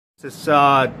This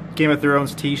Game of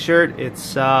Thrones t-shirt.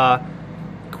 It's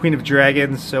Queen of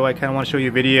Dragons, so I kind of want to show you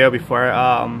a video before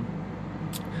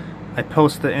I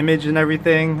post the image and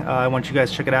everything. I want you guys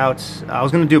to check it out. I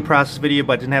was going to do a process video,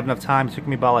 but I didn't have enough time. It took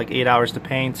me about like 8 hours to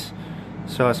paint.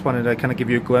 So I just wanted to kind of give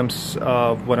you a glimpse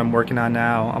of what I'm working on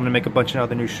now. I'm going to make a bunch of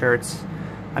other new shirts.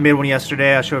 I made one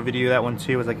yesterday. I'll show a video of that one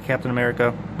too. It was like a Captain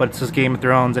America, but it says Game of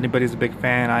Thrones. Anybody's a big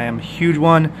fan. I am a huge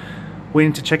one.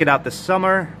 Waiting to check it out this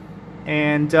summer.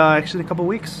 And actually in a couple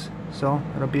weeks, so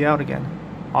it'll be out again.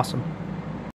 Awesome.